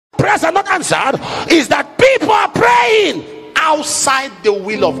prayers are not answered is that people are praying outside the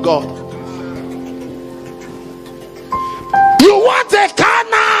will of God. You want a car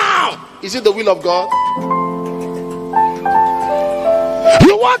now? Is it the will of God?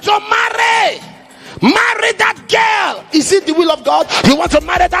 You want to marry that girl? Is it the will of God? You want to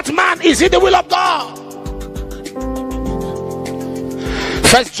marry that man? Is it the will of God?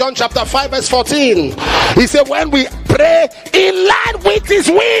 1 John chapter 5 verse 14, he said, when we pray in line with his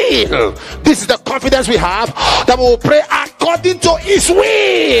will, this is the confidence we have, that we will pray according to his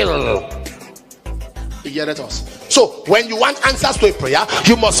will. You get it? So when you want answers to a prayer,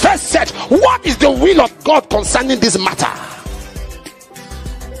 you must first search, what is the will of God concerning this matter?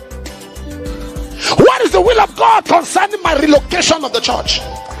 What is the will of God concerning my relocation of the church?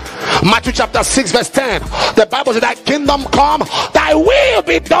 Matthew chapter 6 verse 10, the Bible says, thy kingdom come, thy will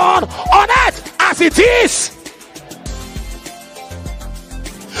be done on earth as it is.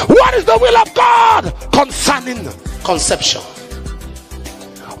 What is the will of God concerning conception?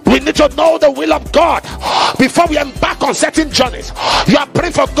 We need to know the will of God before we embark on certain journeys. You are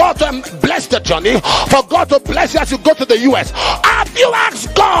praying for God to bless the journey, for God to bless you as you go to the US. Have you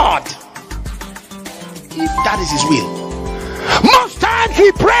asked God if that is his will? Most times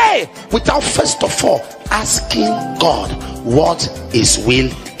we pray without first of all asking God what his will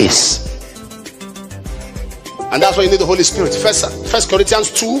is. And that's why you need the Holy Spirit. First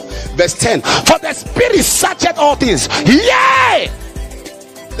Corinthians 2 verse 10, for the Spirit searcheth all things, yea,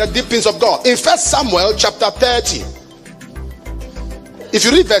 the deep things of God. In 1 Samuel chapter 30, if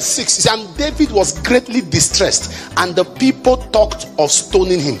you read verse 6, it says, and David was greatly distressed, and the people talked of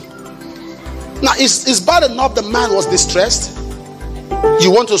stoning him. Now it's bad enough the man was distressed.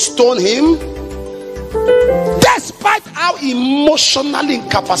 You want to stone him? Despite how emotionally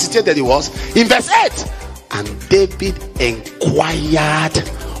incapacitated he was. In verse 8, and David inquired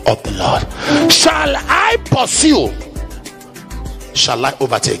of the Lord, shall I pursue? Shall I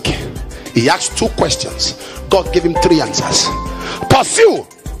overtake? He asked 2 questions. God gave him 3 answers. Pursue,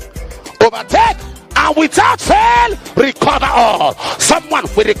 overtake, and without fail recover all. Someone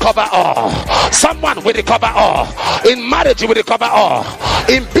will recover all. Someone will recover all. In marriage you will recover all.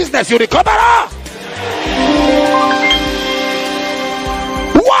 In business you recover all.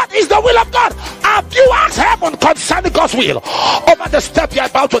 What is the will of God? Have you asked heaven concerning God's will over the step you are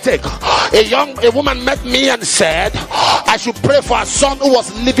about to take? A woman met me and said I should pray for a son who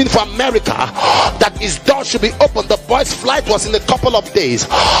was leaving for America, that his door should be open. The boy's flight was in a couple of days,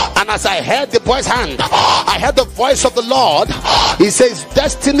 and as I heard the boy's hand, I heard the voice of the Lord. He says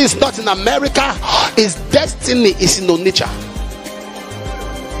destiny is not in America, his destiny is in Onitsha.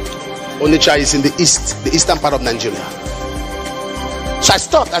 Onitsha is in the eastern part of Nigeria. So I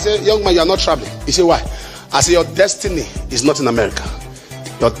stopped. I said, young man, you are not traveling. He said, why? I said, your destiny is not in America.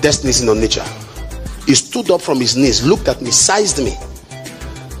 Your destiny is in Onitsha. He stood up from his knees, looked at me, sized me.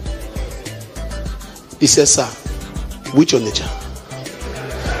 He said, sir, which Onitsha?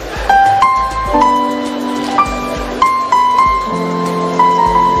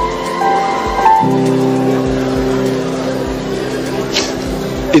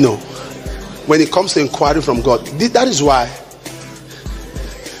 You know, when it comes to inquiry from God, that is why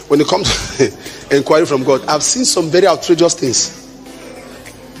when it comes to inquiry from God, I've seen some very outrageous things.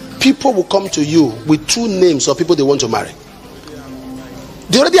 People will come to you with 2 names of people they want to marry.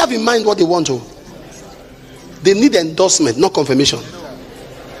 They already have in mind what they want to. They need endorsement, not confirmation.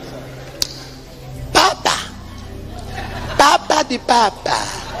 Papa. Papa the Papa.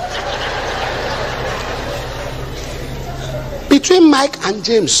 Between Mike and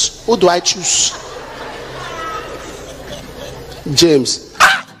James, who do I choose? James.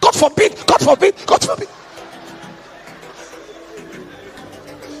 God forbid, God forbid, God forbid.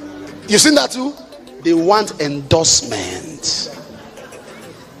 You seen that too? They want endorsement,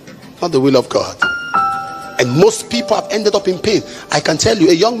 not the will of God. And most people have ended up in pain. I can tell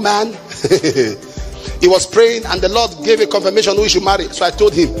you, a young man, he was praying and the Lord gave a confirmation who he should marry. So I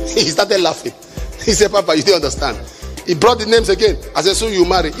told him, he started laughing. He said, Papa, you don't understand. He brought the names again. I said, so you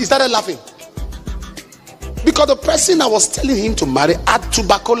marry. He started laughing. Because the person I was telling him to marry had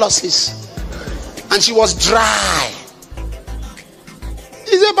tuberculosis and she was dry.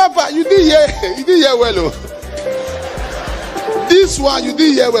 He said, Papa, you did hear well. Oh. This one you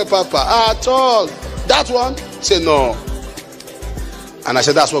did hear well, Papa, at all. That one? Say no. And I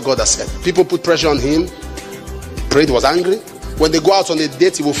said, that's what God has said. People put pressure on him. He prayed, was angry. When they go out on a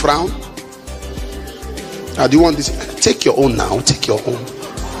date, he will frown. Do you want this? Take your own now. Take your own.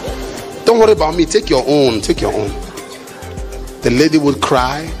 Don't worry about me. Take your own. Take your own. The lady would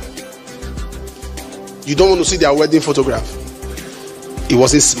cry. You don't want to see their wedding photograph. He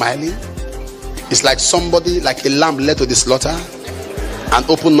wasn't smiling. It's like somebody, like a lamb led to the slaughter and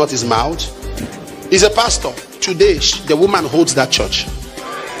opened not his mouth. He's a pastor. Today, the woman holds that church.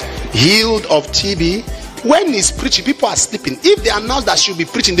 Healed of TB. When he's preaching, people are sleeping. If they announce that she'll be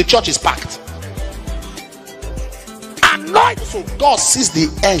preaching, the church is packed. Anointed. So God sees the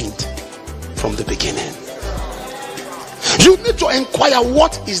end from the beginning. You need to inquire,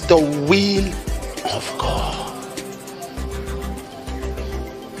 what is the will of God?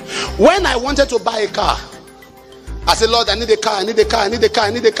 When I wanted to buy a car, I said, Lord, I need a car, I need a car, I need a car,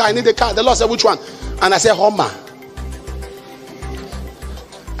 I need a car, I need a car. The Lord said, which one? And I said, Hummer.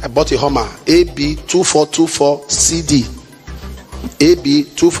 I bought a Hummer, AB2424 CD.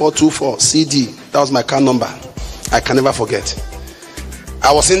 AB2424 CD. That was my car number. I can never forget.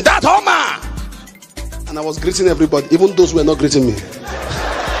 I was in that Hummer, and I was greeting everybody, even those who were not greeting me.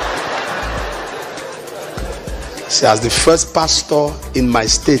 See, as the first pastor in my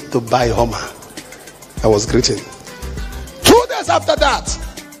state to buy a Hummer, I was greeting. 2 days after that,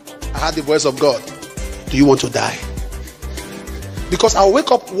 I heard the voice of God. Do you want to die? Because I'll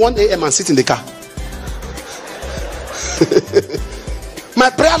wake up 1 a.m. and sit in the car. My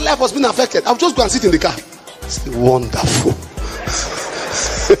prayer life was being affected. I'll just go and sit in the car. It's wonderful.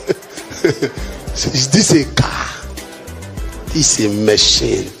 Is this a car? This is a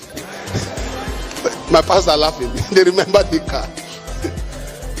machine. My pastor laughing. They remember the car.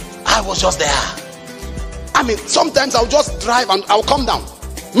 I was just there. I mean, sometimes I'll just drive and I'll come down.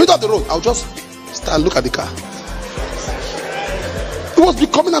 Middle of the road, I'll just stand and look at the car. It was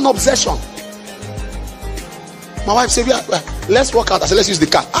becoming an obsession. My wife said, let's walk out. I said, let's use the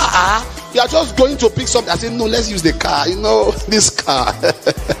car. You are just going to pick something. I said, no, let's use the car. You know, this car.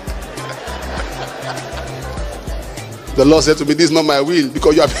 The Lord said to me, this is not my will,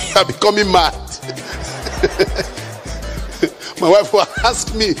 because you are becoming mad. My wife will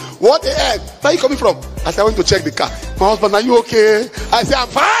ask me, what the heck? Where are you coming from? I said, I went to check the car. My husband, are you okay? I said, I'm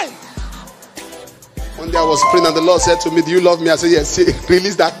fine. One day I was praying and the Lord said to me, do you love me? I said, yes.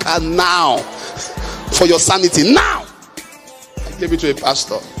 Release that car now for your sanity. Now. I gave it to a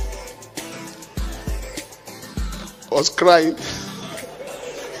pastor. I was crying.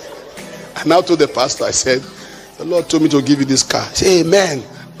 I now told the pastor, I said, the Lord told me to give you this car. He said, amen.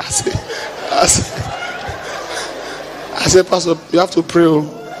 I said, Pastor, you have to pray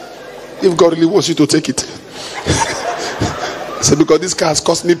if God really wants you to take it. I said, because this car has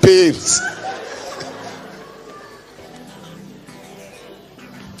cost me pains.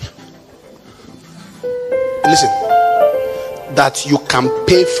 Listen, that you can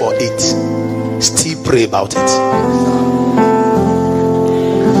pay for it, still pray about it.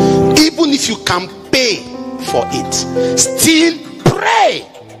 Even if you can pay for it, still pray.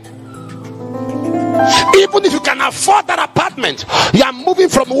 Even if you can afford that apartment, you are moving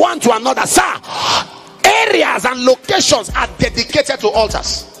from one to another. Sir, areas and locations are dedicated to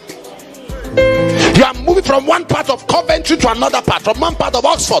altars. You are moving from one part of Coventry to another part, from one part of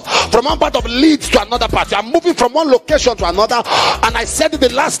Oxford, from one part of Leeds to another part. You are moving from one location to another. And I said it the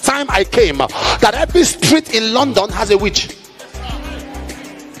last time I came, that every street in London has a witch.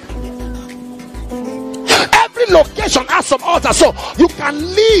 Every location has some altar. So you can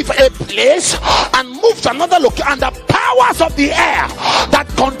leave a place and move to another location, and the powers of the air that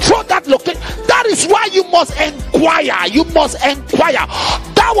control that location, that is why you must inquire. You must inquire.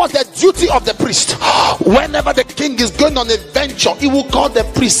 That was the duty of the priest. Whenever the king is going on a venture, he will call the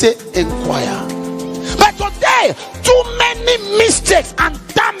priest, say, inquire. But today, too many mistakes and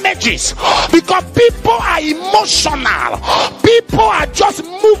damages, because people are emotional. People are just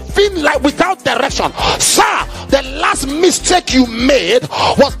moving like without direction. Sir, the last mistake you made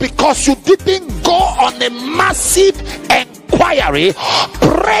was because you didn't go on a massive inquiry,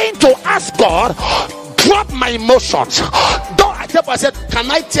 praying to ask God, drop my emotions. Don't I said,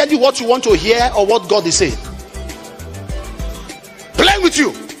 can I tell you what you want to hear or what God is saying? Playing with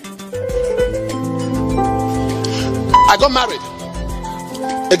you. I got married.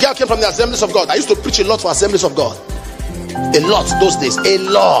 A girl came from the Assemblies of God. I used to preach a lot for Assemblies of God. A lot those days. A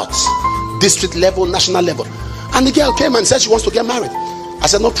lot. District level, national level. And the girl came and said she wants to get married. I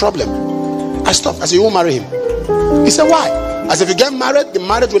said, no problem. I stopped. I said, you won't marry him. He said, why? I said, if you get married, the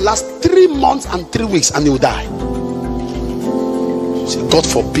marriage will last 3 months and 3 weeks and you will die. He said, God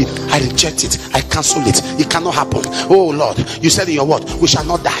forbid. I reject it. I cancel it. It cannot happen. Oh Lord, you said in your word, we shall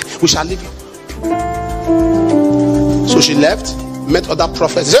not die. We shall live. So she left, met other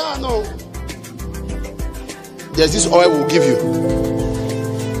prophets. Yeah, no. There's this oil we'll give you.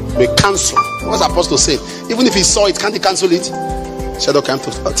 We cancel. What's the apostle say? Even if he saw it, can't he cancel it? She said, okay, I'm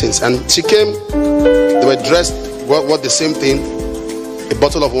to things. And she came, they were dressed, what the same thing. a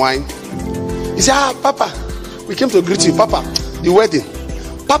bottle of wine. He said, Papa, we came to greet you. Papa, the wedding.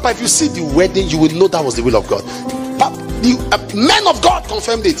 Papa, if you see the wedding, you will know that was the will of God. Papa, the men of God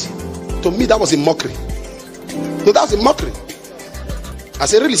confirmed it. To me, that was a mockery. No, that was a mockery. I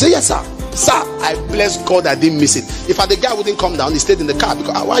said, really? He said, yes, sir. Sir, I bless God I didn't miss it. If the guy wouldn't come down, he stayed in the car.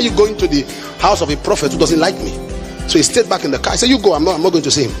 Because why are you going to the house of a prophet who doesn't like me? So he stayed back in the car. I said, you go, I'm not going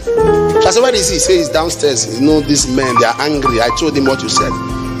to see him. So I said, where is he? He said, he's downstairs. You know, these men, they are angry. I told him what you said.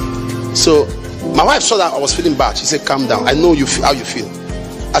 So my wife saw that I was feeling bad. She said, calm down. I know how you feel.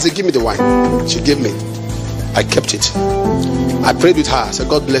 I said, give me the wine. She gave me. I kept it. I prayed with her. I said,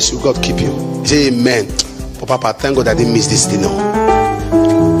 God bless you. God keep you. He said, amen. But Papa, thank God I didn't miss this dinner.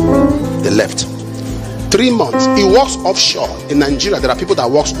 They left. 3 months. He works offshore. In Nigeria, there are people that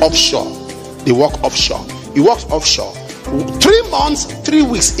work offshore. They work offshore. He works offshore. 3 months, 3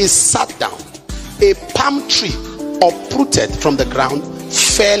 weeks, he sat down. A palm tree uprooted from the ground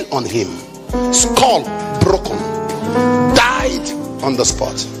fell on him. Skull broken. Died on the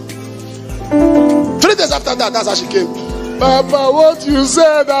spot. 3 days after that, that's how she came. Papa, what you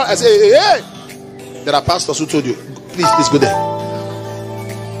said? I said, hey. There are pastors who told you, please go there.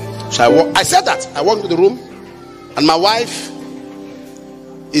 So I said that. I walked into the room, and my wife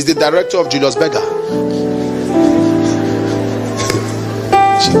is the director of Julius Berger.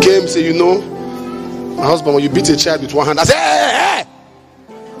 She came, said, you know, my husband, when you beat a child with one hand, I said, hey.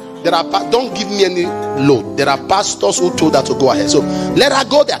 Don't give me any load. There are pastors who told her to go ahead. So let her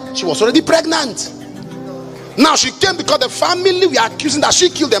go there. She was already pregnant. Now she came because the family were accusing that she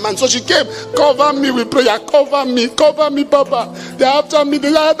killed the man. So she came, cover me with prayer, cover me, Papa. They're after me.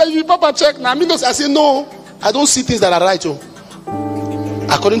 Papa, check now. I said, no, I don't see things that are right,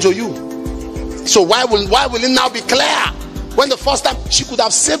 according to you. So why will it now be clear? When the first time she could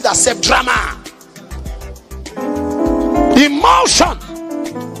have saved herself drama, emotion.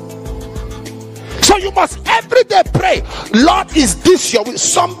 So you must every day pray, Lord, is this your will?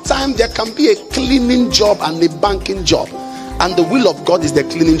 Sometimes there can be a cleaning job and a banking job, and the will of God is the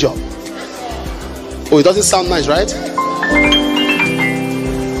cleaning job. Oh, it doesn't sound nice, right?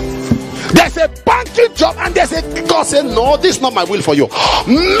 There's a banking job and there's a God said, no, this is not my will for you.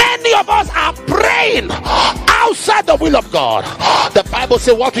 Many of us are praying outside the will of God. The Bible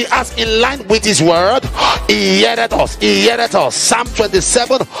says what we ask in line with his word, he heareth us. He heareth us. Psalm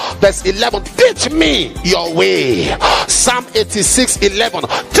 27 verse 11, teach me your way. Psalm 86 11,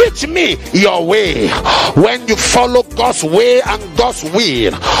 teach me your way. When you follow God's way and God's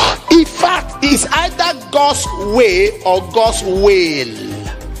will, in fact, it's either God's way or God's will.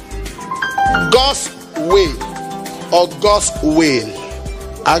 God's way or God's will.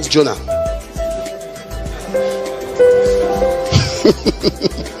 Ask Jonah.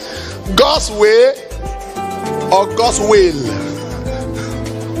 God's way or God's will.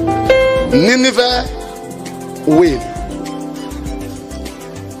 Nineveh will.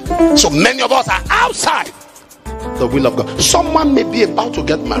 So many of us are outside the will of God. Someone may be about to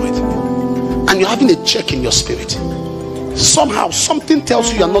get married and you're having a check in your spirit. Somehow something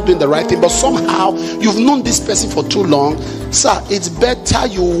tells you are not doing the right thing, but somehow you've known this person for too long. Sir, it's better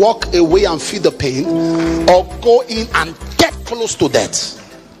you walk away and feel the pain, or go in and get close to death.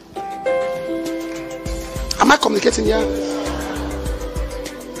 Am I communicating here?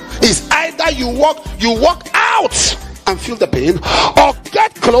 It's either you walk out and feel the pain, or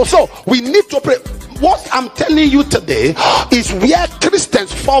get close. So we need to pray. What I'm telling you today is where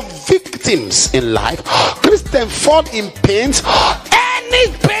Christians fall victims in life. Christians fall in pains.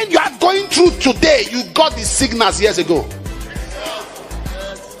 Any pain you are going through today, you got the signals years ago.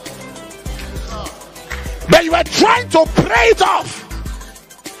 But you are trying to pray it off.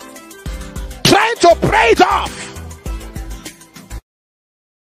 Trying to pray it off.